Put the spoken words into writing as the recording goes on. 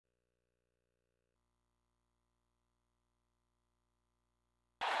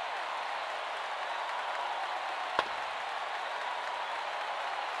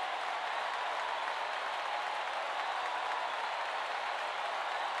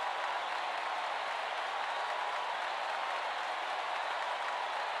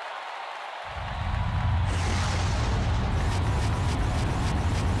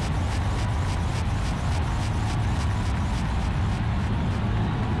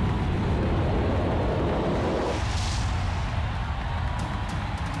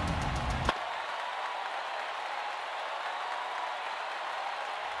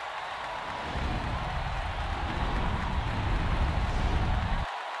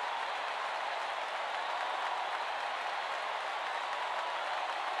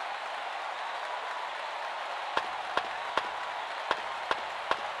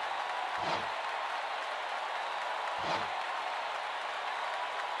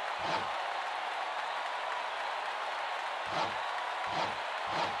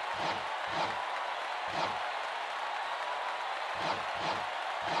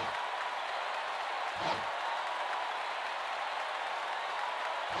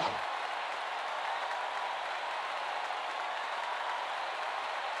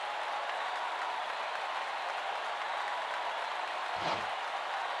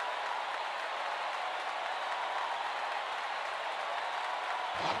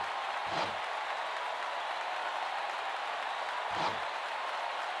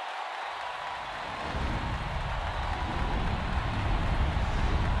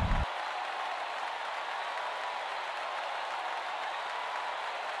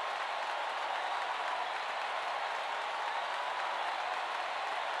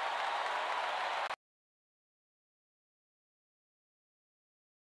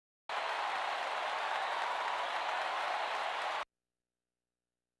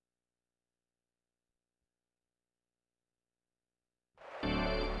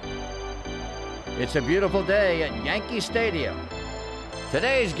It's a beautiful day at Yankee Stadium.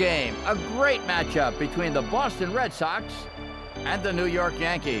 Today's game, a great matchup between the Boston Red Sox and the New York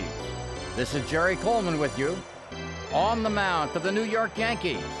Yankees. This is Jerry Coleman with you. On the mound for the New York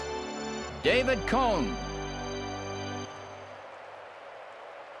Yankees, David Cone.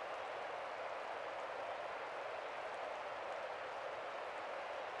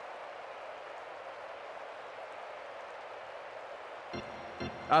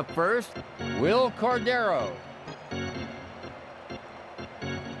 Up first, Will Cordero.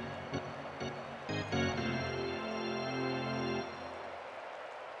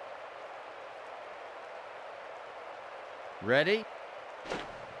 Ready?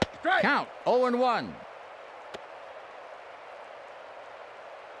 Strike. Count 0-1.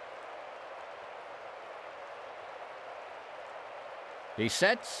 He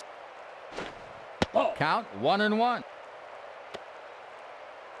sets. Ball. Count 1-1.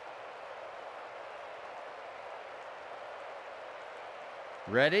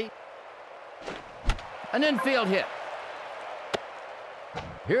 Ready? An infield hit.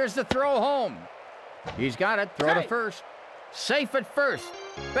 Here's the throw home. He's got it. Throw to first. Safe at first.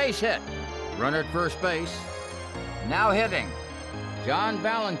 Base hit. Runner at first base. Now hitting, John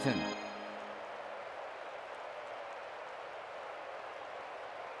Valentin.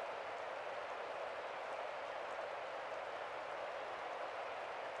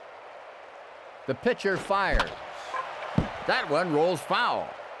 The pitcher fires. That one rolls foul.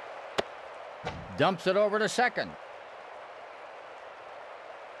 Dumps it over to second.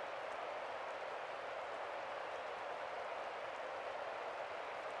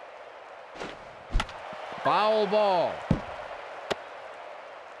 Foul ball.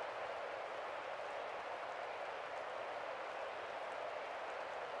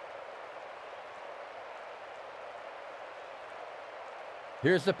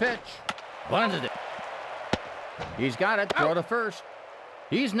 Here's the pitch. Bunted it. He's got it. Throw to first.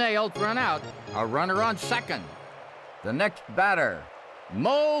 He's nailed. Run out. A runner on second. The next batter,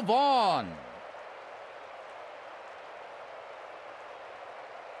 Mo Vaughn.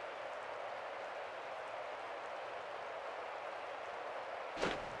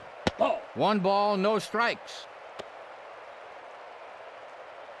 Ball. 1 ball, no strikes.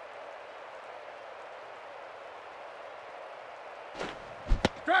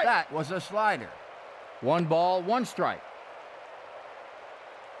 Strike. That was a slider. 1 ball, 1 strike.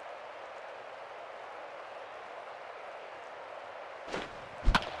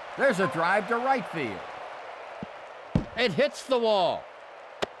 There's a drive to right field. It hits the wall.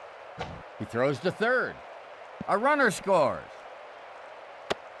 He throws to third. A runner scores.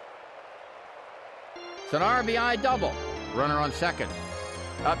 It's an RBI double. Runner on second.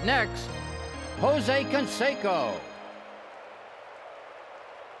 Up next, Jose Canseco.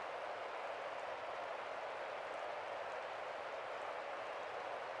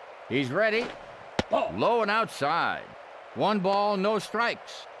 He's ready. Ball. Low and outside. 1 ball, no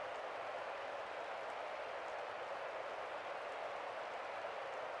strikes.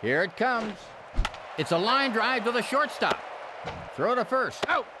 Here it comes. It's a line drive to the shortstop. Throw to first.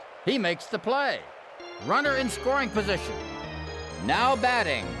 Out. He makes the play. Runner in scoring position. Now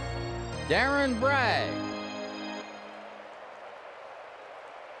batting, Darren Bragg.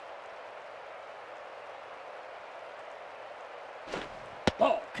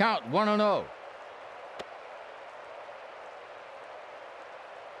 Ball. Count 1-0.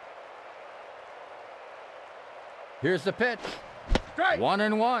 Here's the pitch. Strike.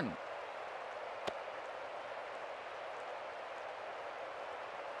 1-1.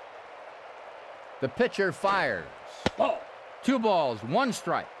 The pitcher fires. Ball. 2 balls, 1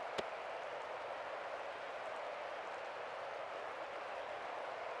 strike.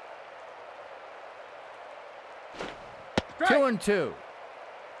 Strike. 2-2.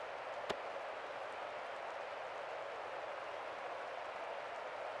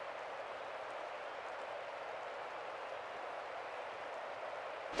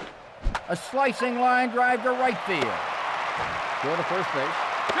 A slicing line drive to right field. Go to first base.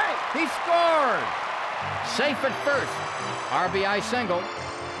 Strike. He scores! Safe at first. RBI single.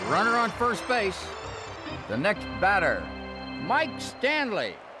 Runner on first base. The next batter, Mike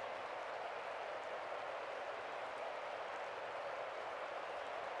Stanley.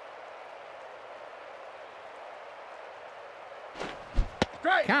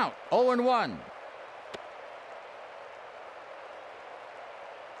 Strike. Count 0-1.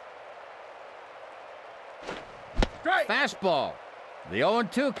 Strike. Fastball. The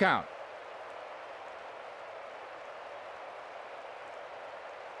 0-2 count.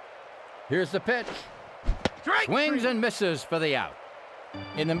 Here's the pitch. Strike. Swings and misses for the out.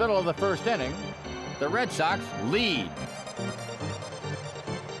 In the middle of the first inning, the Red Sox lead.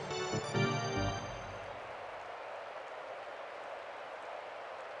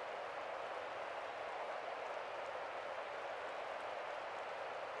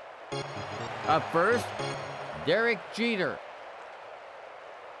 Up first, Derek Jeter.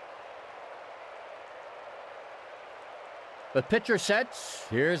 The pitcher sets.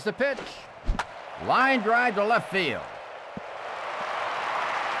 Here's the pitch. Line drive to left field.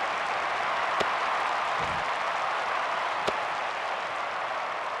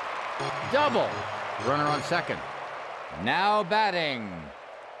 Double. Runner on second. Now batting,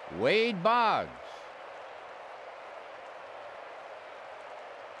 Wade Boggs.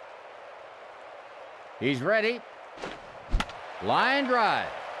 He's ready. Line drive.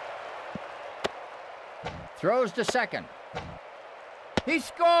 Throws to second. He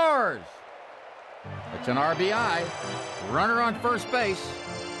scores! It's an RBI. Runner on first base.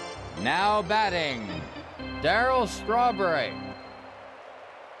 Now batting, Darryl Strawberry.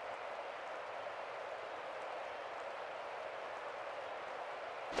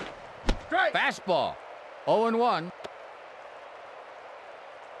 Strike. Fastball. 0-1.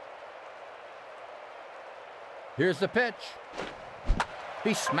 Here's the pitch.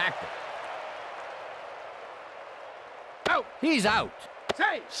 He smacked it. Out. He's out.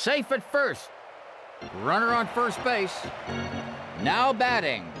 Safe. Safe at first. Runner on first base. Now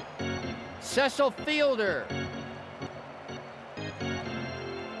batting, Cecil Fielder.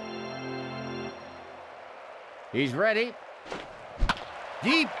 He's ready.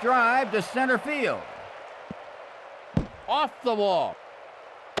 Deep drive to center field. Off the wall.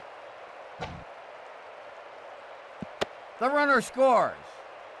 The runner scores.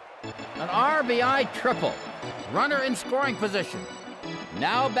 An RBI triple. Runner in scoring position.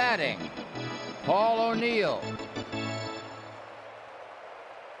 Now batting, Paul O'Neill.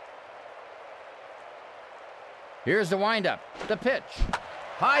 Here's the windup. The pitch.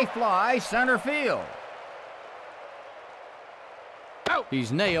 High fly, center field. Out.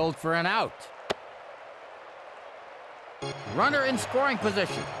 He's nailed for an out. Runner in scoring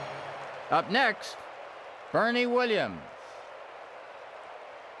position. Up next, Bernie Williams.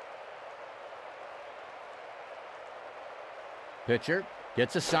 Pitcher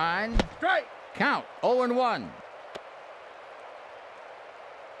gets a sign. Strike. Count 0-1.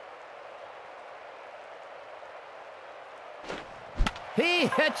 He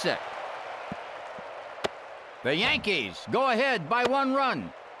hits it. The Yankees go ahead by 1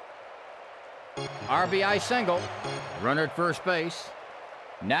 run. RBI single. Runner at first base.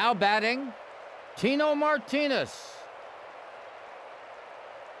 Now batting, Tino Martinez.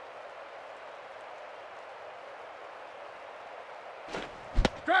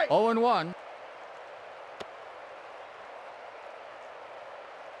 Strike. 0-1.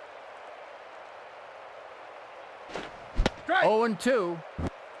 Strike. 0-2.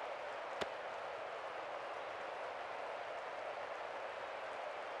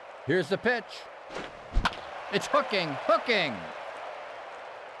 Here's the pitch. It's hooking, hooking.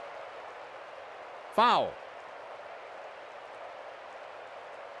 Foul.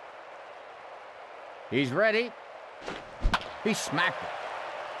 He's ready. He smacked it.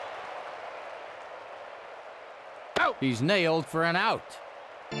 Out. He's nailed for an out.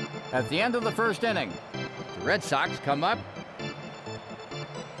 At the end of the first inning, the Red Sox come up.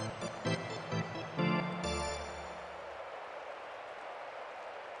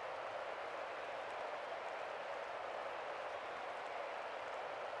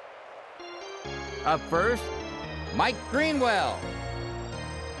 Up first, Mike Greenwell.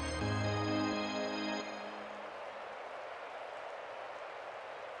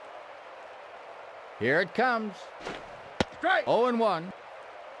 Here it comes. Strike. 0-1.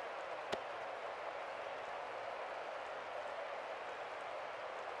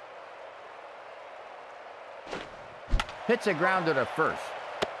 Hits a grounder to first.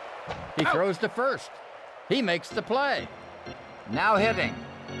 He throws to first. He makes the play. Now hitting,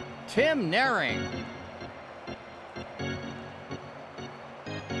 Tim Naring.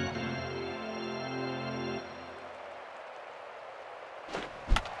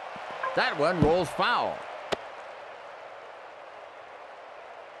 That one rolls foul.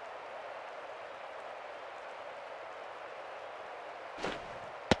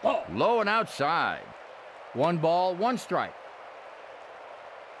 Ball. Low and outside. 1 ball, 1 strike.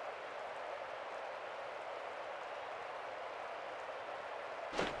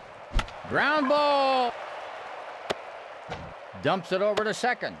 Ground ball. Dumps it over to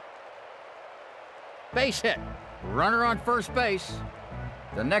second. Base hit. Runner on first base.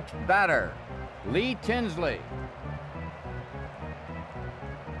 The next batter, Lee Tinsley.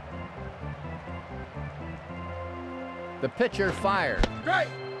 The pitcher fires. Strike.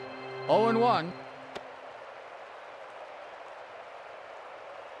 0-1.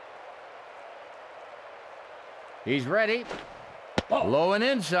 He's ready. Ball. Low and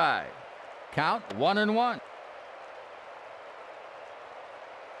inside. Count 1-1.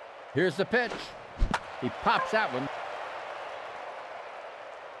 Here's the pitch. He pops that one.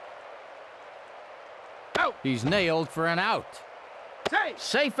 Out. He's nailed for an out. Safe.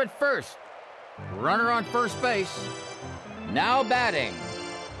 Safe at first. Runner on first base. Now batting,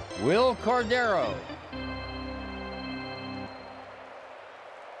 Will Cordero.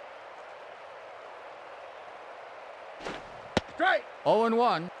 Strike.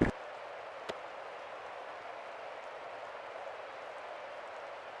 0-1. The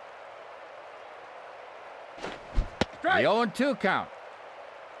Strike. 0-2 count.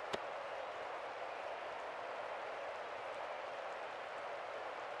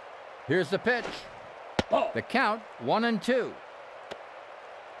 Here's the pitch. Ball. The count, 1-2.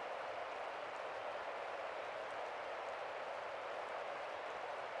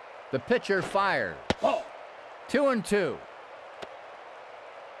 The pitcher fires. Ball. 2-2.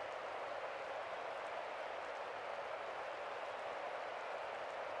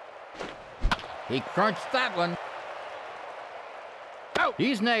 He crunched that one. Out.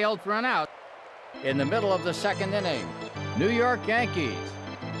 He's nailed for an out. In the middle of the second inning, New York Yankees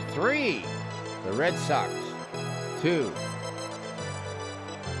 3, the Red Sox 2.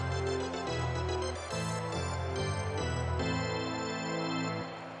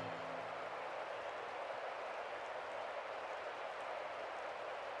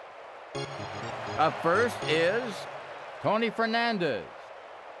 Up first is Tony Fernandez.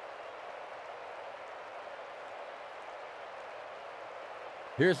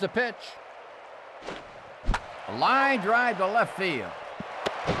 Here's the pitch. A line drive to left field.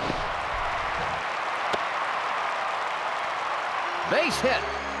 Base hit.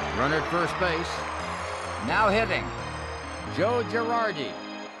 Runner at first base. Now hitting, Joe Girardi.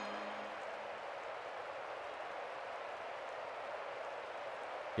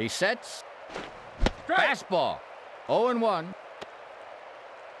 He sets. Strike. Fastball. 0-1.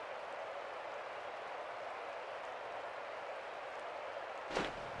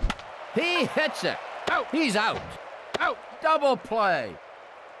 He hits it. Out. He's out. Out. Double play.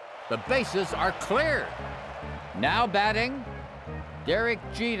 The bases are cleared. Now batting, Derek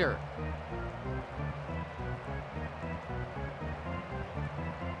Jeter.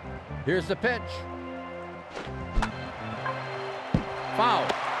 Here's the pitch. Foul.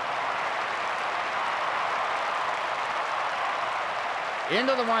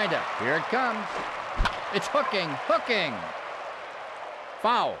 Into the windup. Here it comes. It's hooking, hooking.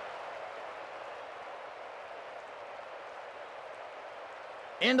 Foul.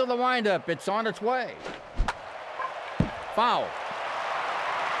 Into the windup. It's on its way. Foul.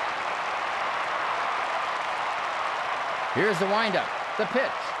 Here's the windup. The pitch.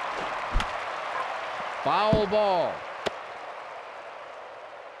 Foul ball.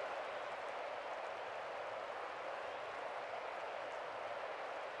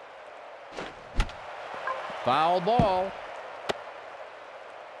 Foul ball.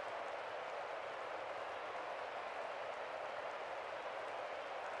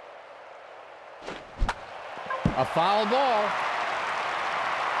 A foul ball.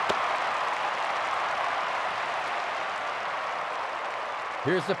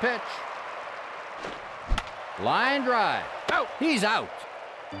 Here's the pitch. Line drive. Out. He's out.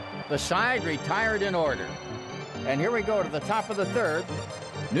 The side retired in order. And here we go to the top of the third.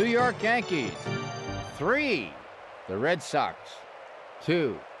 New York Yankees 3, the Red Sox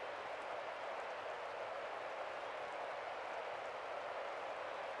 2.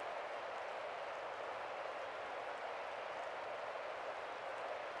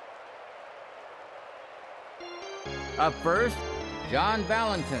 Up first, John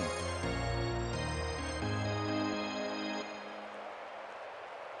Valentin.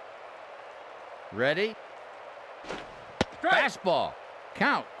 Ready? Strike. Fastball.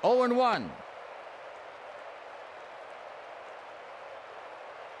 Count 0-1.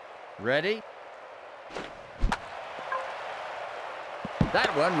 Ready?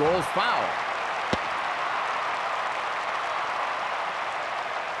 That one rolls foul.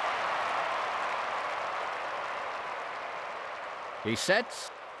 He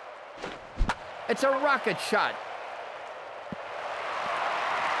sets. It's a rocket shot.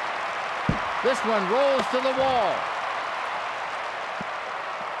 This one rolls to the wall.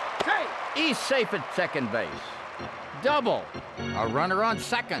 Safe. He's safe at second base. Double. A runner on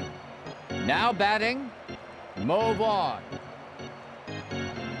second. Now batting, Mo Vaughn.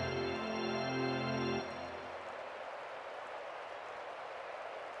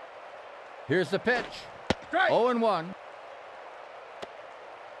 Here's the pitch. Strike. 0-1.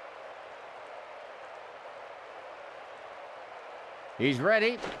 He's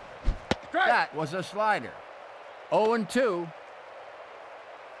ready. Strike. That was a slider. 0-2.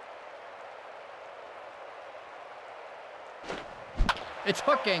 It's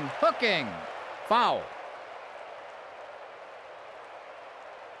hooking, hooking. Foul.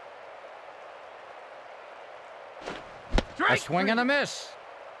 Strike. A swing and a miss.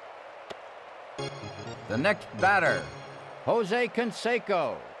 The next batter, Jose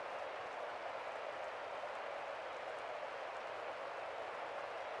Canseco.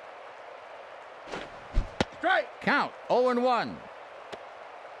 Strike. Count 0-1.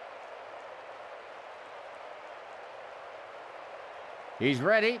 He's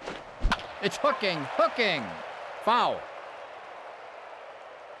ready. It's hooking, hooking. Foul.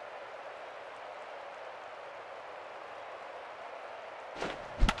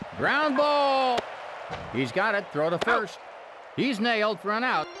 Ground ball. He's got it. Throw to first. He's nailed for an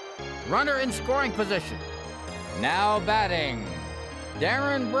out. Runner in scoring position. Now batting,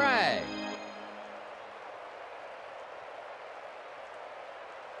 Darren Bragg.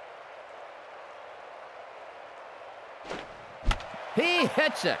 He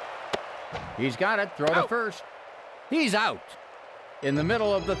hits it. He's got it. Throw to first. He's out. In the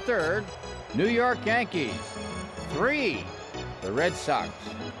middle of the third, New York Yankees 3, the Red Sox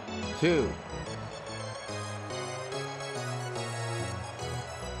 2.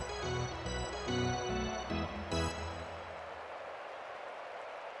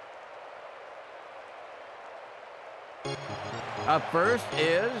 Up first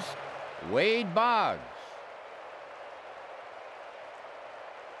is Wade Boggs.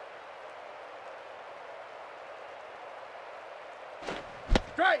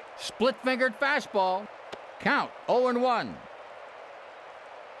 Strike. Split-fingered fastball. Count 0-1.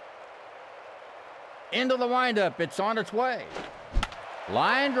 Into the windup. It's on its way.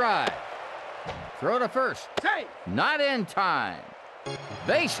 Line drive. Throw to first. Safe. Not in time.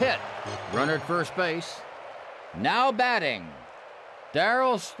 Base hit. Runner at first base. Now batting,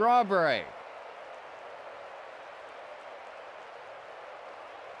 Darryl Strawberry.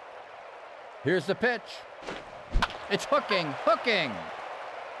 Here's the pitch. It's hooking, hooking.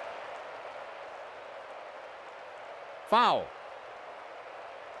 Foul.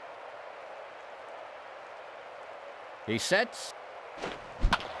 He sets.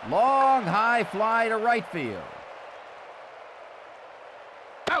 Long high fly to right field.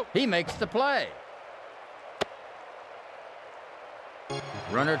 Out. He makes the play.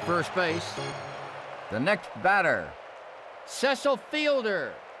 Runner at first base. The next batter, Cecil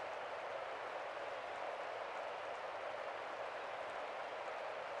Fielder.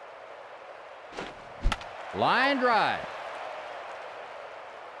 Line drive.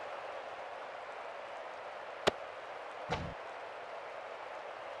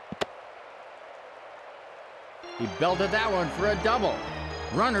 He belted that one for a double.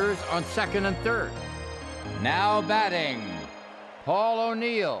 Runners on second and third. Now batting, Paul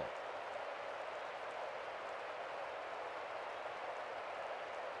O'Neill.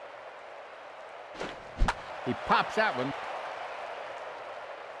 He pops that one.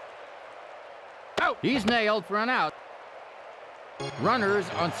 Out. He's nailed for an out. Runners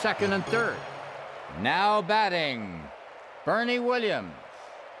on second and third. Now batting, Bernie Williams.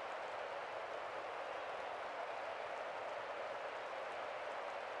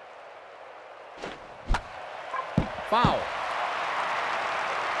 Foul.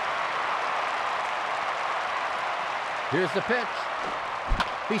 Here's the pitch.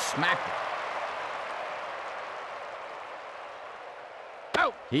 He smacked it.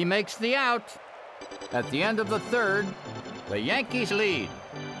 Out. He makes the out. At the end of the third, the Yankees lead